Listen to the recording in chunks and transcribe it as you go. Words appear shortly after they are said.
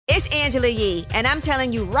It's Angela Yee, and I'm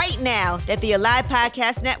telling you right now that the Alive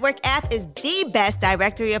Podcast Network app is the best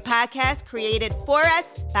directory of podcasts created for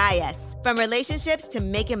us, by us. From relationships to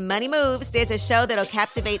making money moves, there's a show that'll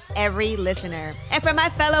captivate every listener. And for my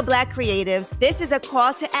fellow Black creatives, this is a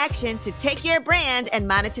call to action to take your brand and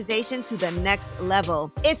monetization to the next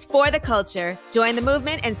level. It's for the culture. Join the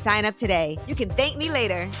movement and sign up today. You can thank me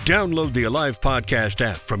later. Download the Alive Podcast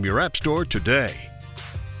app from your app store today.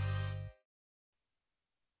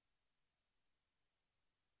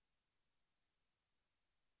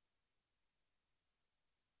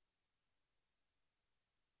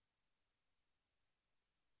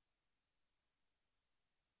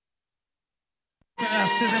 Can I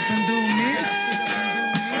sit up and do me?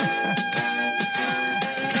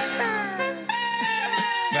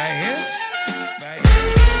 Right here? Right here?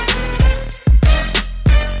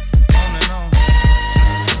 On and on.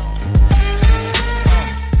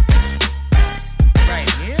 Right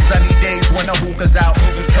here? Sunny days when the hookah's out,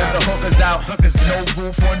 cause the hookah's out. No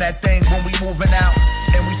roof on that thing when we moving out,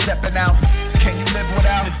 and we stepping out. Can you live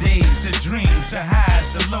without? The days, the dreams, the highs,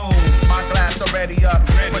 the lows. My glass already up,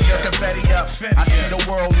 put your confetti up. I see the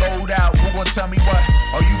world load out. Who gon' tell me what?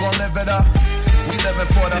 Are you gon' live it up? We living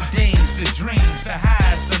for The days, the dreams, the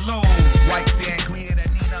highs, the lows. White sand queen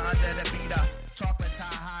and Nina under the beat up. Chocolate tie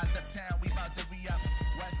highs uptown, we about to re up.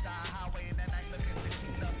 West Side Highway in the night looking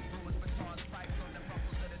tequila. Brewers, batons, spikes on the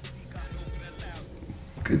buckles of the sneaker.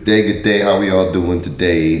 Good day. How we all doing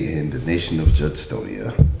today in the nation of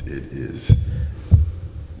Judstonia? It is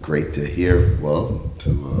great to hear.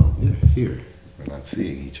 Hear. We're not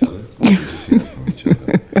seeing each other. We're just hearing from each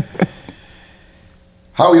other.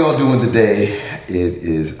 How we all doing today? It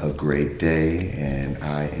is a great day, and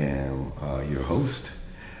I am your host,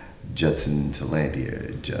 Judson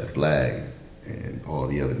Talandier, Judd Black, and all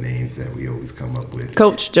the other names that we always come up with.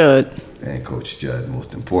 Coach Judd. And Coach Judd,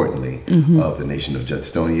 most importantly, of the nation of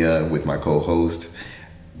Judstonia, with my co-host,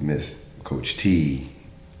 Miss Coach T,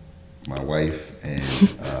 my wife and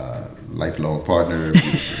lifelong partner,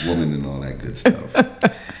 beautiful woman, and all that good stuff.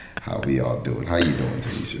 How we all doing? How you doing,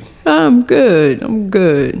 Tanisha? I'm good.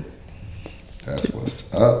 That's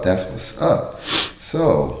what's up.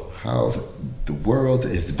 So, how's the world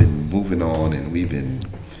has been moving on, and we've been,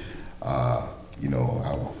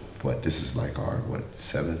 this is like our,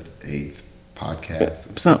 7th, 8th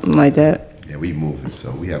podcast? Something like that. Yeah, we moving,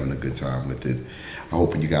 so we having a good time with it. I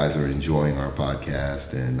hope you guys are enjoying our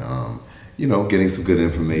podcast and, getting some good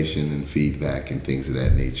information and feedback and things of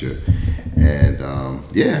that nature. And,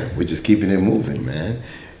 we're just keeping it moving, man.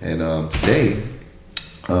 And today,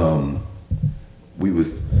 we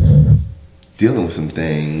was dealing with some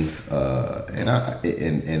things, and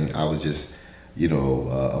I was just,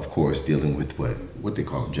 of course, dealing with what they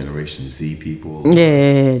call them, Generation Z people.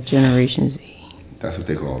 Yeah, Generation Z. That's what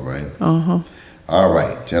they call it, right? Uh-huh. All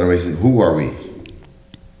right, Generation. Who are we?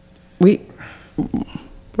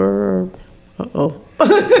 We're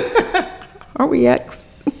are we X?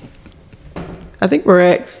 I think we're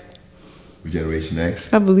X. Generation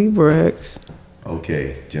X? I believe we're X.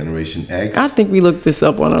 Okay, Generation X. I think we looked this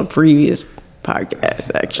up on a previous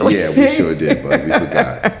podcast, actually. Yeah, we sure did, but we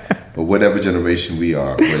forgot. But whatever generation we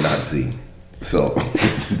are, we're not Z. So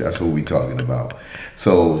that's what we talking about.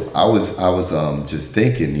 So I was just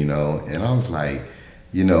thinking, and I was like,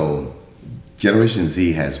 Generation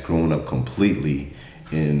Z has grown up completely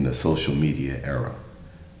in the social media era,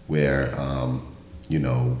 where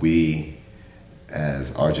we,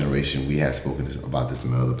 as our generation, we have spoken about this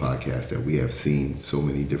in another podcast, that we have seen so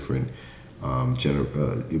many different when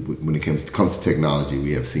it comes to technology,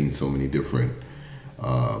 we have seen so many different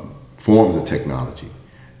forms of technology.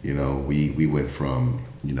 We went from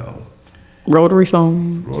rotary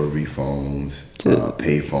phones to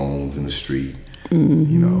pay phones in the street,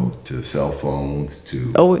 to cell phones,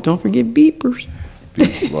 to don't forget beepers.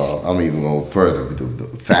 Well, I'm even going further with the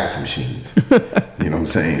fax machines. You know what I'm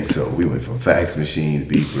saying? So we went from fax machines,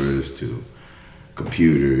 beepers, to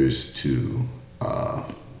computers, to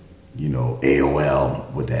AOL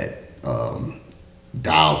with that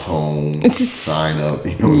dial tone sign up.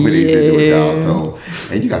 When they said they were dial tone,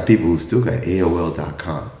 and you got people who still got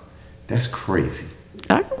AOL.com. That's crazy.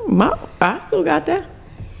 I still got that.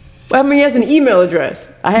 I mean, as an email address,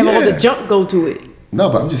 I have all the junk go to it. No,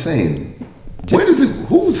 but I'm just saying. Where does it?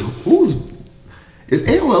 Who's? Is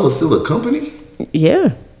AOL still a company?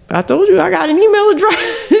 Yeah, I told you I got an email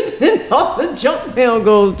address, and all the junk mail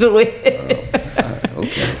goes to it.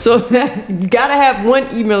 Okay. So you gotta have one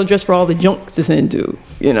email address for all the junk to send to,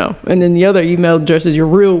 and then the other email address is your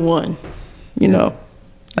real one,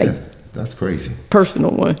 like that's crazy.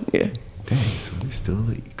 Personal one, yeah. dang, so it's still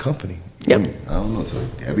a company. Yep. I don't know. So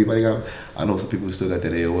everybody got. I know some people who still got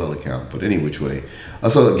that AOL account, but any which way.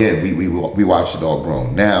 So again, we watched it all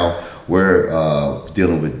grown. Now we're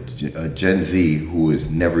dealing with Gen Z who has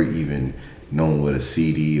never even known what a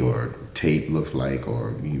CD or tape looks like,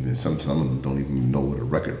 or even some of them don't even know what a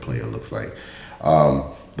record player looks like.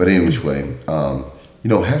 But any which way,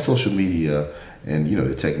 has social media and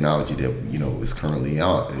the technology that is currently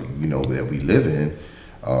out, that we live in,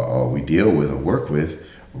 or we deal with or work with,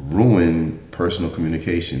 ruin personal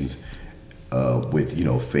communications with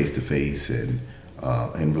face to face and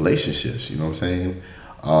relationships. You know what I'm saying?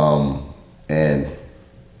 And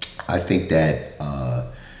I think that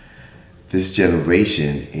this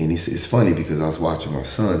generation, and it's funny because I was watching my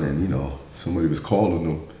son, and somebody was calling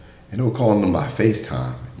them, and they were calling them by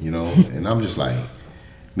FaceTime. And I'm just like,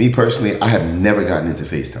 me personally, I have never gotten into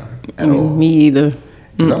FaceTime at all. Me either.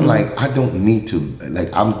 Because I'm like, I don't need to. Like,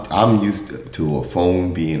 I'm used to a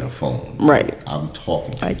phone being a phone. Right. I'm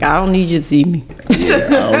talking to Like, you. I don't need you to see me. Yeah, I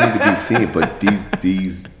don't need to be seen. But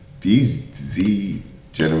these Z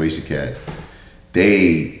generation cats,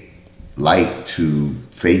 they like to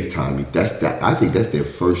FaceTime me. I think that's their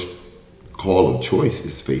first call of choice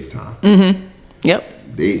is FaceTime. Mm-hmm. Yep.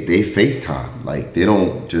 They FaceTime. Like, they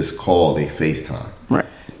don't just call, they FaceTime. Right.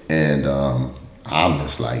 And I'm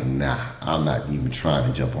just like, nah, I'm not even trying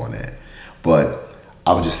to jump on that. But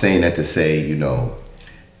I was just saying that to say,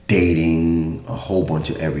 dating, a whole bunch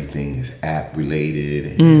of everything is app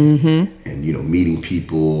related, and meeting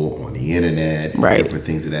people on the internet, and right. different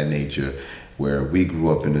things of that nature. Where we grew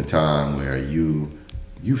up in a time where you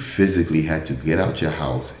physically had to get out your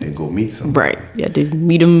house and go meet somebody. Right. You had to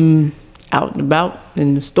meet them out and about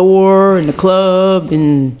in the store, in the club,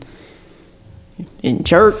 in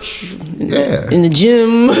church, in the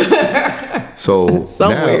gym. So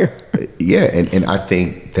somewhere. Now, and I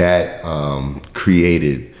think that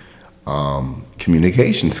created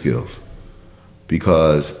communication skills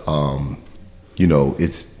because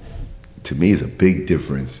it's, to me, it's a big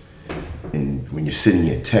difference in when you're sitting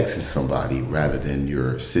here texting somebody rather than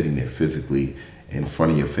you're sitting there physically in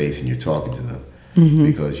front of your face and you're talking to them.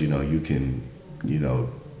 Because you can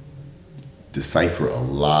decipher a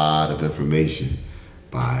lot of information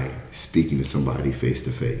by speaking to somebody face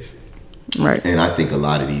to face. Right. And I think a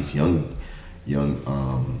lot of these young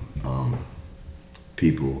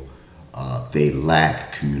people, they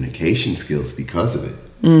lack communication skills because of it.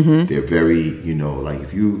 They're very, like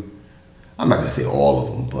if you, I'm not gonna say all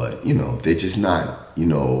of them, but they're just not,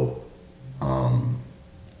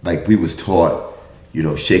 like we was taught,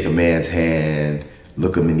 shake a man's hand,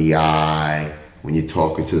 look him in the eye when you're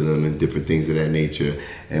talking to them and different things of that nature.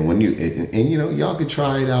 And when y'all can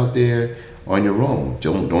try it out there on your own.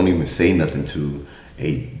 Don't even say nothing to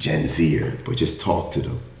a Gen Zer, but just talk to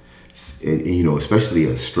them. And especially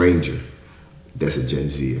a stranger that's a Gen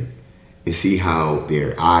Zer. And see how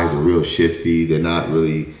their eyes are real shifty. They don't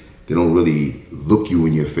really look you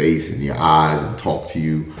in your face and your eyes and talk to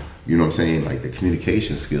you. You know what I'm saying? Like the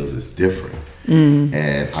communication skills is different.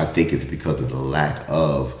 And I think it's because of the lack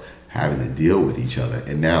of having to deal with each other.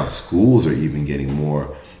 And now schools are even getting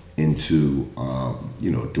more into,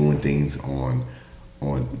 doing things on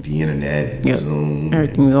the internet and Zoom.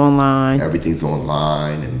 Everything's online. Everything's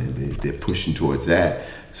online, and they're pushing towards that.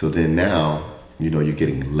 So then now, you're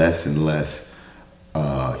getting less and less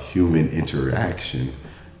human interaction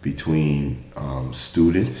between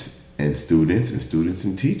students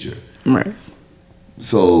and teacher. Right.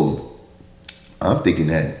 So I'm thinking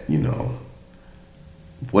that,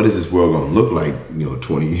 what is this world going to look like,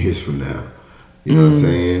 20 years from now? You know what I'm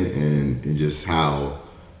saying? And just how,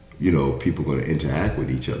 people are going to interact with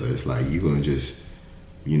each other. It's like you're going to just,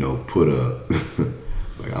 put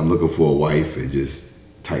like I'm looking for a wife and just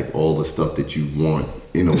type all the stuff that you want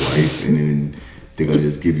in a wife, and then they're going to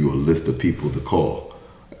just give you a list of people to call.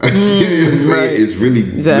 You know what I'm saying? Right. It's really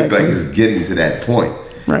Exactly. like it's getting to that point.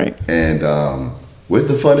 Right. And where's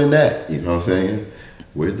the fun in that? You know what I'm saying?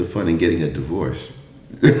 Where's the fun in getting a divorce?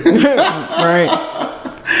 Right.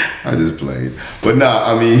 I just played. But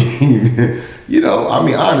nah,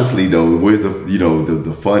 honestly though, where's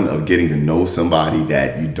the fun of getting to know somebody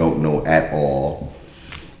that you don't know at all,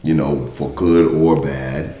 for good or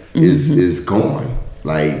bad, is gone.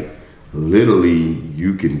 Like literally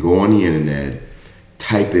you can go on the internet,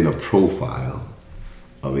 type in a profile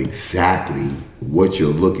of exactly what you're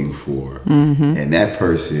looking for, and that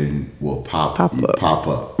person will pop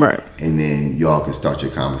up. Right. And then y'all can start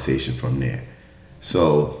your conversation from there.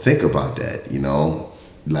 So think about that,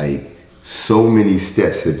 like so many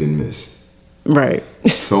steps have been missed. Right.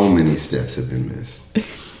 So many steps have been missed,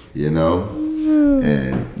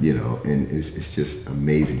 And and it's just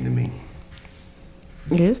amazing to me.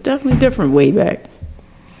 Yeah, it's definitely different way back,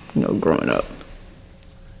 growing up.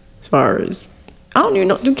 As far as, I don't even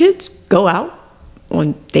know, do kids go out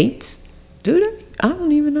on dates? Do they? I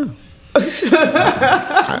don't even know.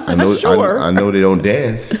 I know. Sure. I know they don't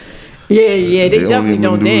dance. Yeah, they definitely even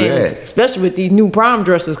don't do dance. that. Especially with these new prom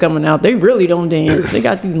dresses coming out. They really don't dance. They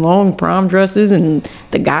got these long prom dresses and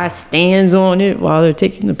the guy stands on it while they're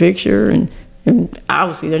taking the picture. And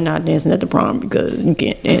obviously they're not dancing at the prom because you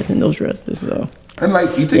can't dance in those dresses. So. And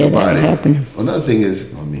like you think about it, happening. Another thing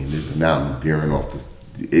is, now I'm veering off this.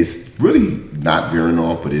 It's really not veering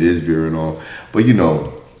off, but it is veering off. But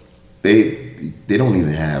they don't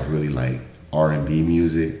even have really like R&B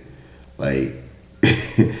music. Like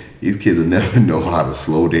these kids will never know how to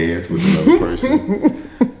slow dance with another person.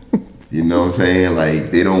 You know what I'm saying?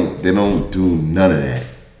 Like they don't do none of that.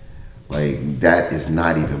 Like that is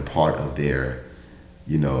not even part of their,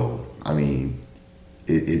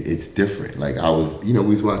 it's different. Like I was, we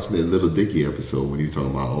was watching that Little Dicky episode when he was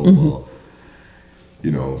talking about,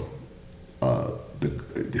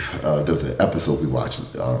 there's an episode we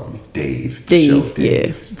watched, Dave, the show Dave.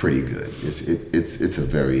 Yeah. It's pretty good. It's a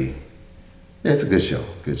very, it's a good show.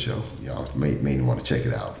 Good show. Y'all may want to check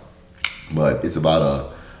it out. But it's about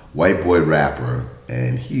a white boy rapper,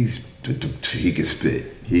 and he can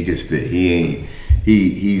spit. He can spit.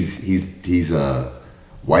 He's a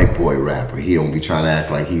white boy rapper. He don't be trying to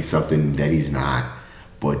act like he's something that he's not.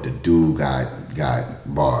 But the dude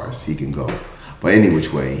got bars. He can go. But any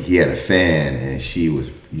which way, he had a fan, and she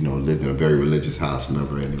was, lived in a very religious house.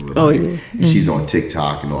 Remember? And they were and she's on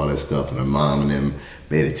TikTok and all that stuff. And her mom and them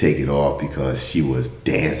made her take it off because she was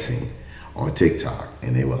dancing on TikTok.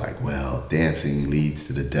 And they were like, well, dancing leads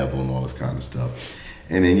to the devil and all this kind of stuff.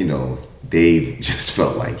 And then, Dave just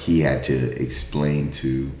felt like he had to explain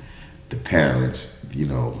to the parents,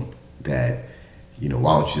 that, why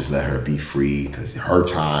don't you just let her be free? Because her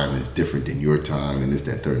time is different than your time, and it's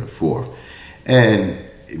that third and fourth. And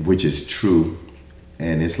which is true.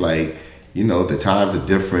 And it's like, the times are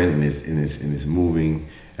different, and it's moving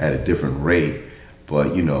at a different rate.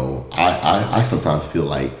 But, I sometimes feel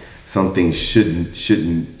like some things shouldn't,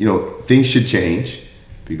 things should change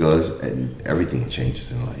because everything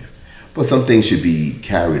changes in life. But some things should be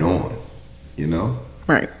carried on,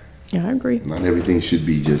 Right. Yeah, I agree. Not everything should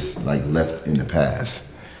be just like left in the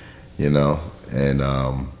past, And, and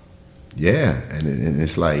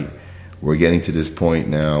it's like we're getting to this point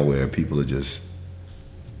now where people are just,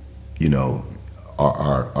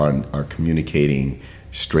 are communicating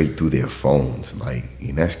straight through their phones. Like,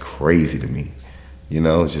 and that's crazy to me.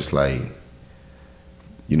 It's just like,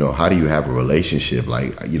 how do you have a relationship?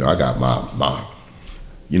 Like, I got my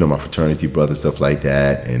fraternity brother, stuff like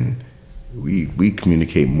that, and we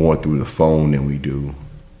communicate more through the phone than we do,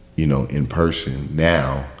 in person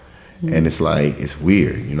now. Mm-hmm. And it's like, it's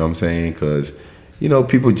weird, you know what I'm saying? Because,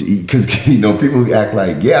 people act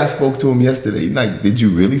like, yeah, I spoke to him yesterday. You're like, did you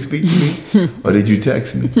really speak to me? Or did you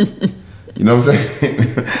text me? You know what I'm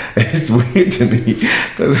saying? It's weird to me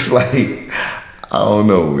because it's like, I don't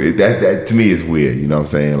know. That to me is weird. You know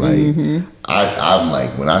what I'm saying? Like, I'm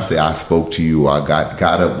like, when I say I spoke to you, or I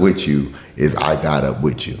got up with you, is I got up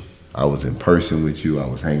with you. I was in person with you. I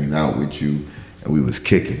was hanging out with you, and we was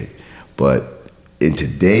kicking it. But in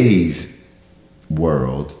today's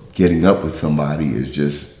world, getting up with somebody is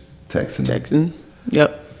just texting. Texting.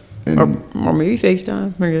 Yep. And or maybe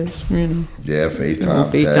FaceTime, I guess. Yeah,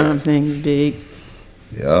 FaceTime. FaceTime text. thing is big.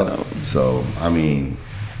 Yep. So I mean,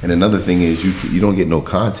 and another thing is you don't get no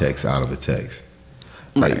context out of a text.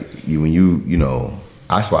 Like when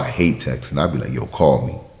that's why I hate texting. I'd be like, yo, call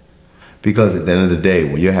me. Because at the end of the day,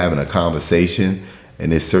 when you're having a conversation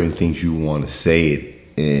and there's certain things you want to say it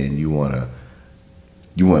and you want a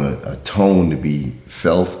tone to be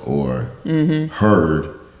felt or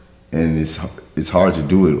heard, and it's hard to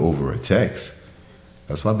do it over a text.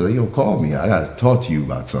 That's why I'd be like, yo, call me. I got to talk to you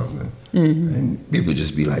about something. Mm-hmm. And people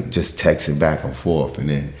just be like, just texting back and forth. And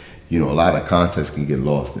then, a lot of context can get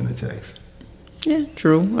lost in the text. Yeah,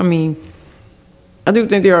 true. I mean, I do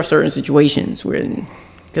think there are certain situations where,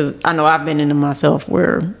 because I know I've been in them myself,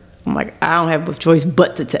 where I'm like, I don't have a choice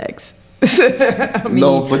but to text. I mean,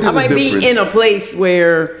 no, but I might be in a place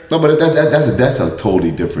where but that's a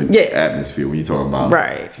totally different atmosphere when you're talking about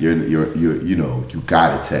right. You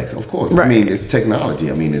gotta text. Of course, right. I mean it's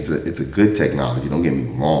technology. I mean it's a good technology. Don't get me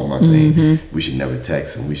wrong. I'm not saying we should never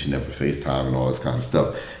text and we should never FaceTime and all this kind of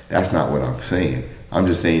stuff. That's not what I'm saying. I'm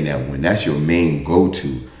just saying that when that's your main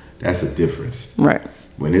go-to, that's a difference. Right.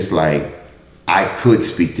 When it's like I could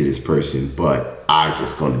speak to this person, but I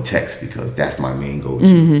just gonna text because that's my main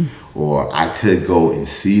go-to. Or I could go and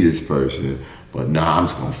see this person, but I'm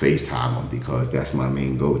just gonna FaceTime them because that's my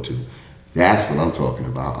main go-to. That's what I'm talking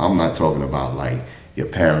about. I'm not talking about like your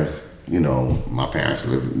parents, my parents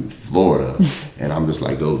live in Florida, and I'm just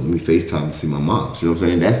like, oh, let me FaceTime to see my mom. You know what I'm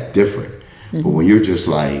saying? That's different. But when you're just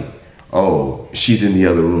like, oh, she's in the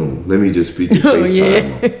other room, let me just speak to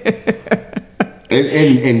FaceTime her.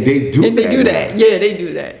 And they do and that. They do that. Yeah, they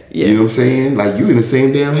do that. Yeah. You know what I'm saying? Like, you in the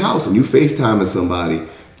same damn house and you FaceTiming somebody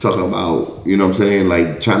talking about, you know what I'm saying,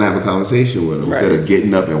 like trying to have a conversation with them instead of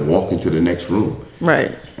getting up and walking to the next room.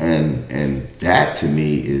 Right. And that to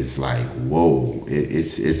me is like, whoa,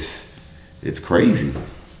 it's crazy.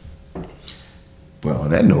 But on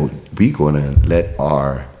that note, we're gonna let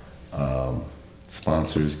our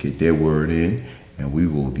sponsors get their word in, and we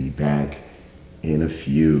will be back in a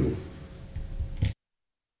few.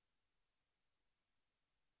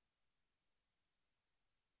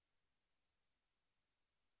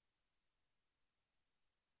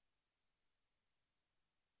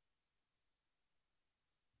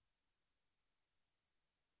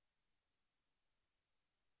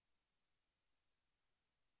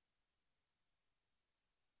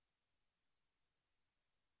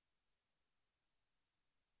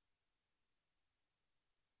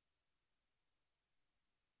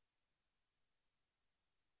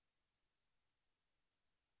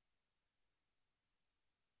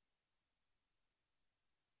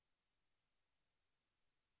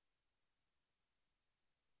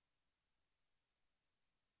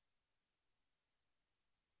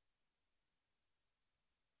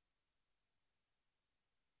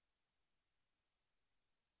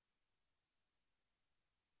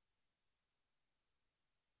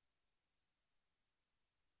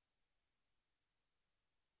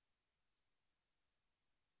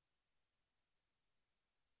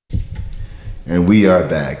 And we are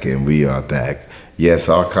back, Yes,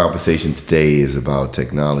 our conversation today is about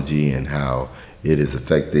technology and how it is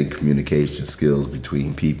affecting communication skills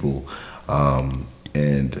between people,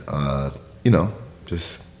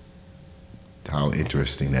 just how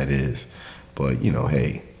interesting that is. But,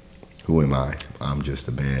 hey, who am I? I'm just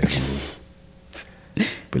a man who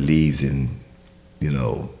believes in,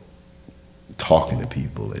 talking to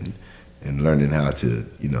people and learning how to,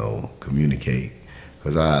 communicate.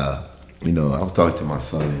 Because I was talking to my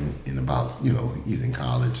son in about, he's in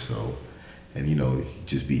college, so, and, he'd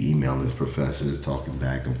just be emailing his professors, talking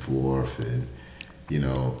back and forth, and,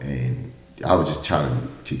 and I was just trying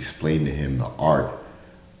to explain to him the art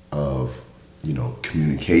of,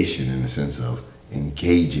 communication in the sense of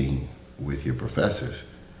engaging with your professors,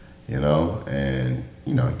 and,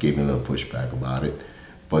 it gave me a little pushback about it.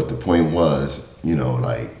 But the point was,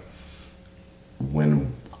 like,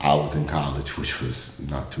 when I was in college, which was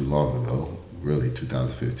not too long ago, really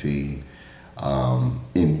 2015,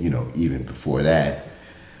 even before that,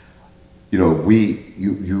 you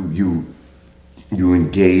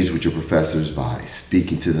engage with your professors by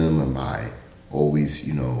speaking to them and by always,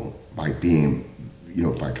 by being,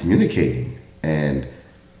 by communicating. And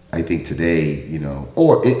I think today,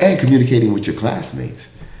 and communicating with your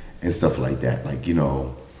classmates and stuff like that. Like,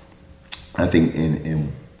 I think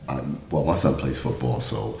my son plays football,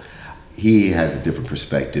 so he has a different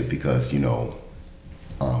perspective because,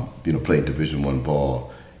 playing Division I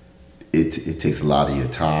ball, it takes a lot of your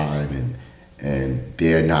time, and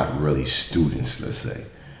they're not really students, let's say.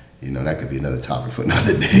 That could be another topic for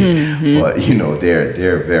another day. Mm-hmm. But,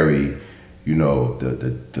 they're very,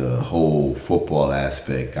 the whole football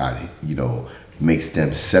aspect makes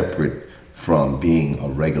them separate from being a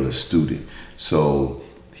regular student. So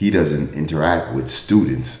he doesn't interact with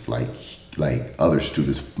students like other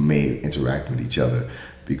students may interact with each other,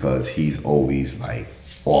 because he's always like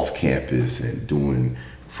off campus and doing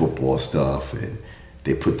football stuff, and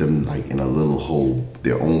they put them like in a little whole,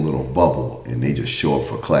 their own little bubble, and they just show up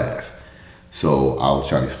for class. So I was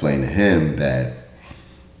trying to explain to him that,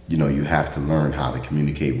 you have to learn how to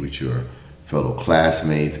communicate with your fellow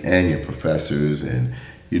classmates and your professors. And,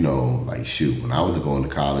 like, shoot, when I was going to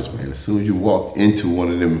college, man, as soon as you walked into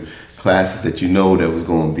one of them classes that that was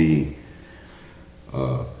going to be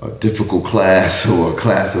a difficult class, or a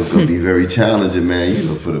class that's going to be very challenging,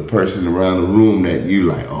 man, for the person around the room that you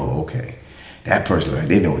like, oh, okay, that person, like,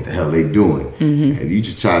 they know what the hell they doing. Mm-hmm. And you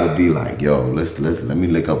just try to be like, yo, let me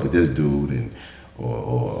link up with this dude and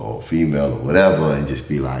or female or whatever, and just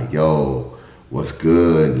be like, yo, what's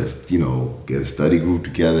good? Let's, get a study group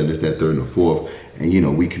together, and this, that, third, and the fourth. And,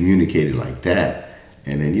 we communicated like that.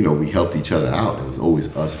 And then, we helped each other out. It was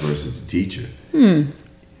always us versus the teacher.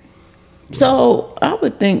 So I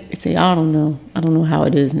would think, I don't know how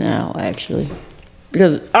it is now, actually.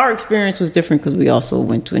 because our experience was different because we also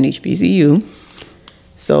went to an HBCU.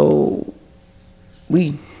 So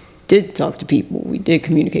we did talk to people. We did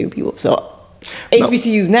communicate with people. So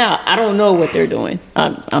HBCUs now, I don't know what they're doing. I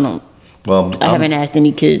don't. Well, I haven't asked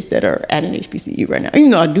any kids that are at an HBCU right now.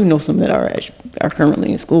 Even though I do know some that are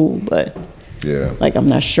currently in school, but yeah, like I'm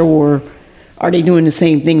not sure. Are they doing the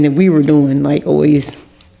same thing that we were doing, like always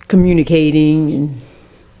communicating and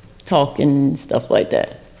talking and stuff like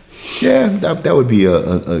that? Yeah, that would be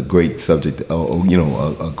a great subject.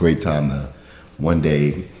 A great time to one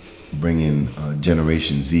day bring in a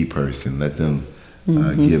Generation Z person, let them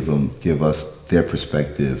give us their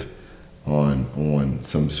perspective on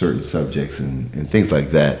some certain subjects and things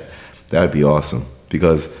like that. That would be awesome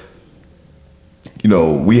because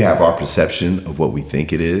we have our perception of what we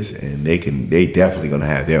think it is, and they definitely gonna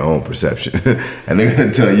have their own perception, and they're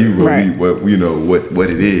gonna tell you what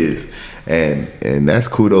it is, and that's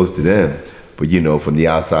kudos to them. But from the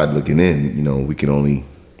outside looking in, we can only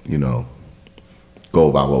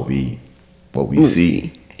go by what we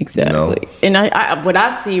see. Exactly. And I what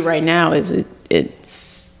I see right now is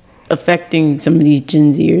it's affecting some of these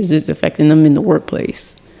Gen Zers. It's affecting them in the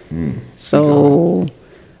workplace. So,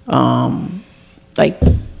 like,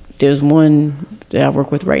 there's one that I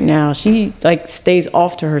work with right now. She stays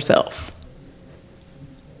off to herself,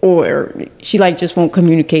 or she just won't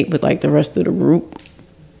communicate with the rest of the group.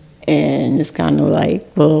 And it's kind of like,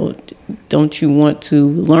 well, don't you want to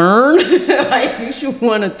learn? You should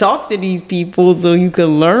want to talk to these people so you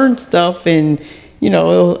can learn stuff, and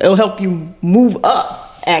it'll help you move up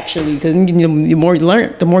actually. Because the more you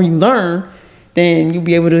learn, then you'll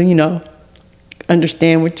be able to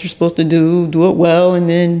understand what you're supposed to do it well, and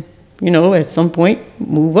then at some point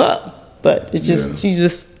move up. But it's just she's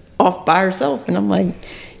just off by herself, and I'm like,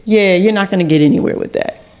 yeah, you're not gonna get anywhere with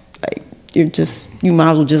that. You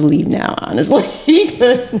might as well just leave now, honestly.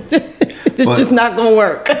 It's just not gonna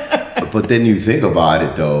work. But then you think about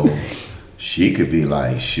it though, she could be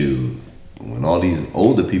like, shoot, when all these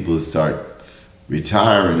older people start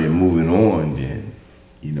retiring and moving on, then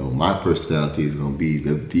my personality is gonna be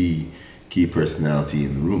the key personality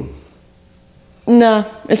in the room. No,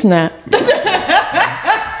 it's not.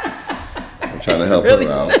 I'm trying to help her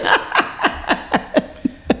out.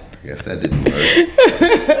 I guess that didn't work.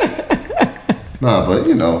 No, but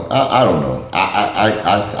I don't know.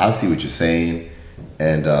 I see what you're saying,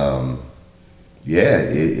 and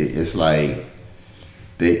it's like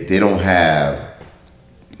they don't have.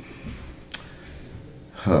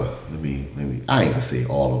 Let me. I ain't gonna say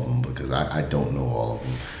all of them because I don't know all of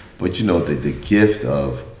them, but the gift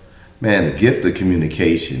of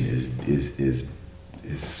communication is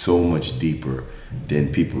so much deeper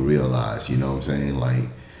than people realize. You know what I'm saying? Like,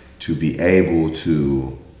 to be able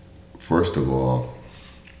to, first of all,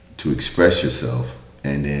 to express yourself,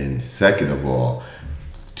 and then second of all,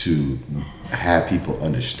 to have people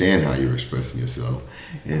understand how you're expressing yourself,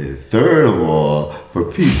 and third of all,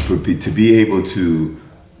 to be able to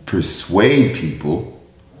persuade people,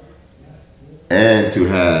 and to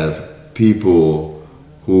have people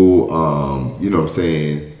who,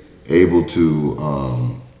 able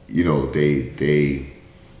to,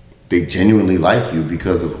 they genuinely like you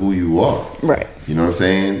because of who you are. Right. You know what I'm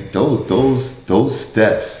saying? Those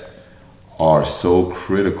steps are so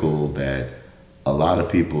critical that a lot of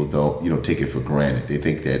people don't, take it for granted. They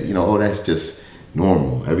think that, that's just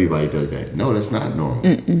normal. Everybody does that. No, that's not normal.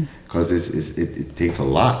 Because it takes a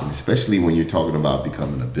lot, and especially when you're talking about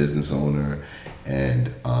becoming a business owner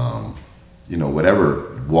and,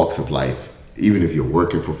 whatever walks of life, even if you're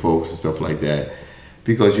working for folks and stuff like that,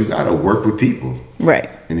 because you got to work with people. Right.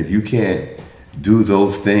 And if you can't do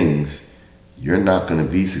those things, you're not going to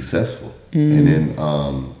be successful. And then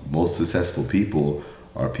most successful people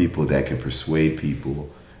are people that can persuade people.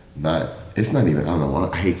 It's not even, I don't know,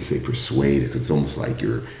 I hate to say persuade because it's almost like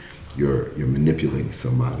you're manipulating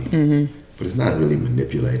somebody. But it's not really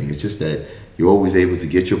manipulating. It's just that you're always able to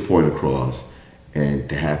get your point across and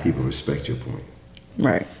to have people respect your point.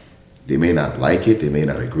 Right. They may not like it, they may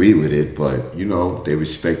not agree with it, but they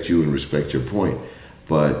respect you and respect your point.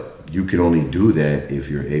 But you can only do that if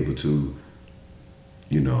you're able to,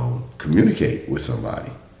 communicate with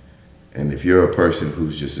somebody. And if you're a person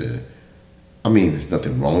who's just there's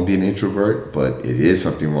nothing wrong with being an introvert, but it is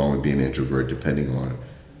something wrong with being an introvert depending on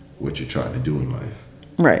what you're trying to do in life.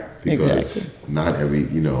 Right. Because not every,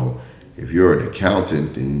 if you're an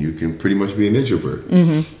accountant, then you can pretty much be an introvert.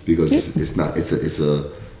 Because it's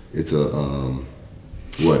a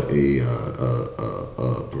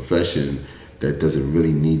profession that doesn't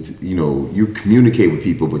really need to, you communicate with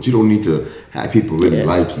people, but you don't need to have people really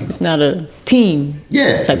like you. It's not a team.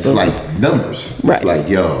 Yeah, it's like numbers. Right. It's like,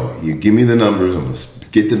 yo, you give me the numbers, I'm going to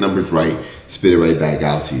get the numbers right, spit it right back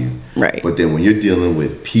out to you. Right. But then when you're dealing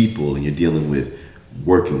with people and you're dealing with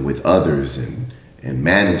working with others and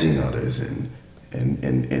managing others and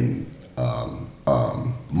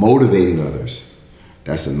motivating others,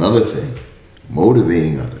 that's another thing.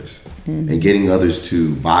 Motivating others and getting others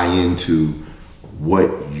to buy into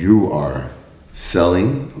what you are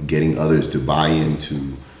selling, getting others to buy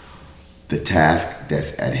into the task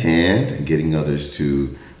that's at hand, and getting others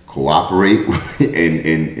to cooperate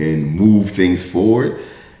and move things forward.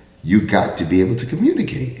 You got to be able to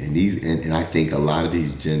communicate, and I think a lot of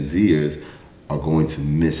these Gen Zers are going to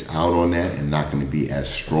miss out on that and not going to be as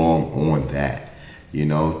strong on that. They're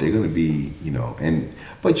going to be,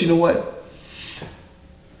 but you know what?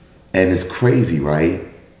 And it's crazy, right?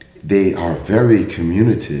 They are very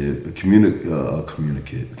communicative.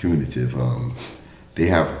 They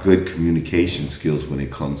have good communication skills when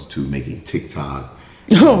it comes to making TikTok.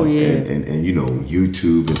 Oh yeah. And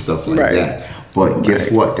YouTube and stuff like that. But guess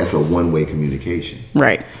what? That's a one-way communication.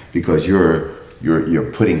 Right. Because you're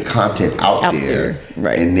putting content out there,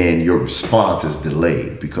 right. And then your response is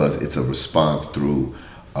delayed because it's a response through,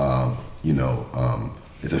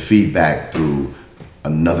 it's a feedback through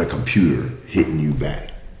another computer hitting you back.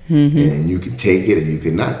 And you can take it and you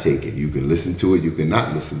can not take it. You can listen to it, you can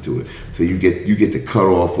not listen to it. So you get to cut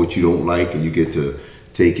off what you don't like, and you get to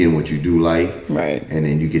take in what you do like. Right. And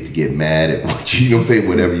then you get to get mad at what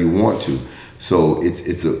whatever you want to. So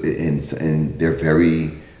and they're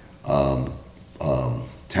very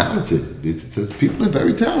talented. People are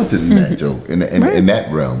very talented in that joke, in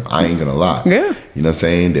that realm. I ain't gonna lie. Yeah. You know what I'm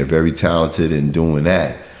saying? They're very talented in doing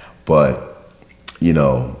that. But you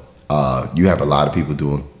have a lot of people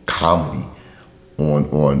doing comedy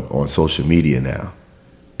on social media now,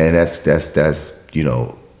 and that's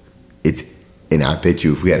it's. And I bet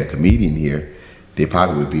you if we had a comedian here, they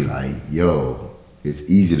probably would be like, "Yo, it's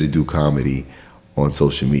easier to do comedy on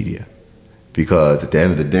social media." Because at the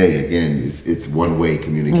end of the day, again, it's one-way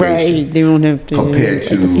communication. Right, they don't have to compared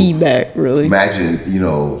to the feedback, really. Imagine,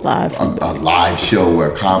 a live show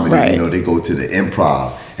where comedy, they go to the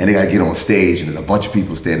improv and they gotta get on stage and there's a bunch of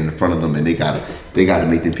people standing in front of them and they gotta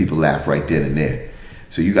make them people laugh right then and there.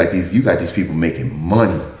 So you got these people making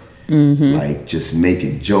money, like just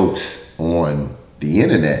making jokes on the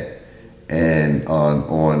internet and on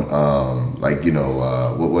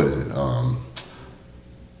what is it? On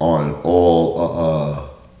all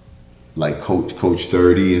like Coach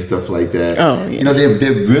 30 and stuff like that. Oh, yeah.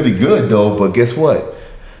 They're really good though, but guess what?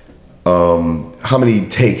 How many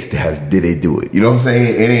takes did they do it? You know what I'm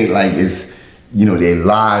saying? It ain't like it's they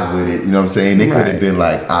live with it. You know what I'm saying? They could have been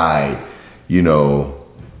like,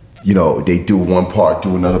 they do one part,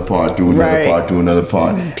 do another part, do another part, do another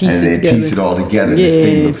part, and then piece it all together. Yeah. This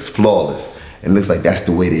thing looks flawless. And looks like that's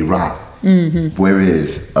the way they rock.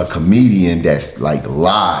 Whereas a comedian that's like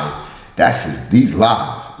live, these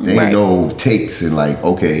live. They ain't no takes and like,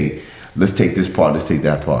 okay, let's take this part, let's take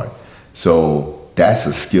that part. So that's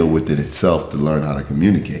a skill within itself to learn how to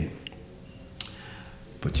communicate.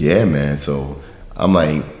 But yeah, man. So I'm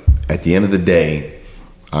like, at the end of the day,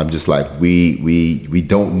 I'm just like, we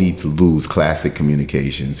don't need to lose classic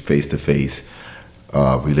communications, face-to-face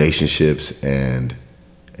relationships and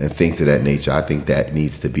things of that nature. I think that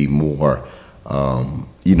needs to be more, no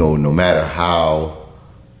matter how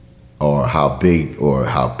big or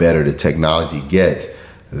how better the technology gets,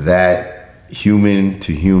 that human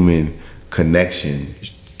to human connection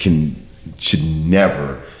should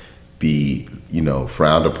never be,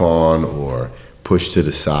 frowned upon or pushed to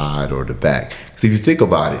the side or the back. Because if you think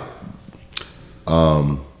about it,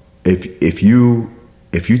 if you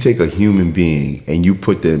take a human being and you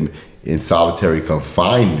put them in solitary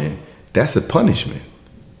confinement, that's a punishment.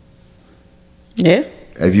 Yeah.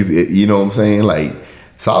 If you know what I'm saying? Like,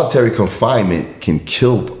 solitary confinement can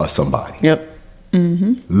kill somebody. Yep.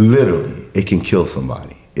 Literally, it can kill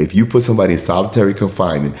somebody. If you put somebody in solitary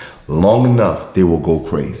confinement long enough, they will go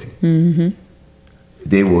crazy.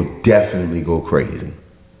 They will definitely go crazy.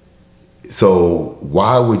 So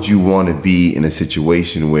why would you want to be in a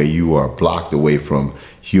situation where you are blocked away from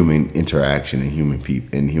human interaction and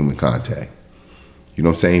human contact? You know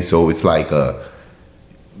what I'm saying? So it's like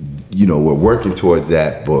we're working towards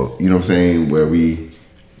that, but you know what I'm saying, where we,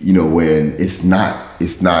 when it's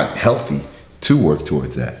not healthy to work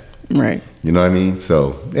towards that. Right. You know what I mean?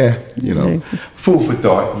 So yeah, food for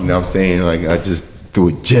thought, you know what I'm saying? Like, I just threw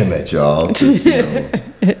a gem at y'all. Just,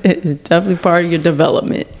 It's definitely part of your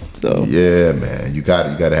development. So Yeah, man, you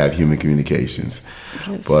got to have human communications.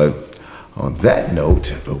 Yes. But on that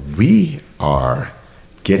note, we are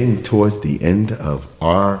getting towards the end of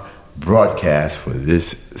our broadcast for this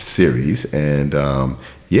series, and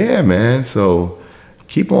yeah, man. So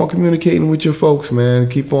keep on communicating with your folks, man.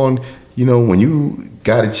 Keep on, when you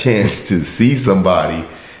got a chance to see somebody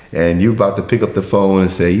and you're about to pick up the phone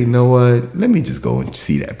and say, you know what, let me just go and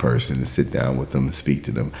see that person and sit down with them and speak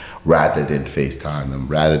to them rather than FaceTime them,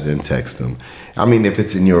 rather than text them. I mean, if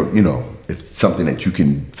it's in your, if it's something that you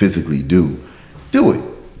can physically do it.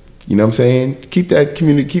 You know what I'm saying? Keep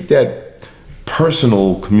that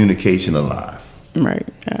personal communication alive. Right,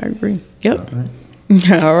 I agree. Yep.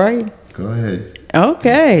 All right. Go ahead.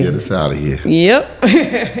 Okay. Get us out of here.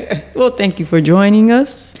 Yep. Well, thank you for joining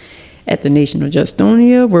us at the Nation of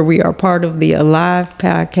Justonia, where we are part of the Alive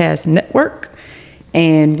Podcast Network.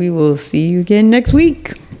 And we will see you again next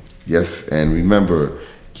week. Yes, and remember,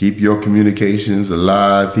 keep your communications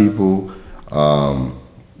alive, people. Don't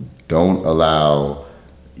allow,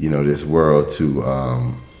 this world to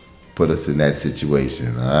put us in that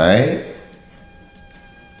situation, all right?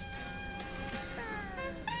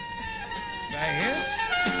 Right here.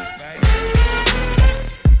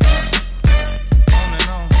 On and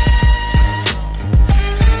on.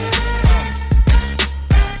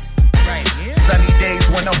 Right here. Sunny days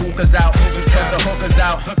when the hookah's out, cause the hookah's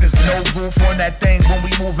out. No roof on that thing when we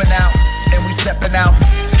moving out, and we stepping out.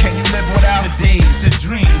 Can you live without? The days, the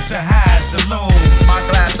dreams, the highs, the lows. My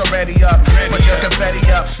glass already up, put your confetti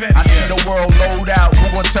up. I see the world load out. Who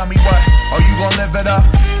gon' tell me what? Are you gon' live it up?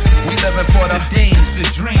 We living for The days, the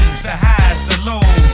dreams, the highs, the lows.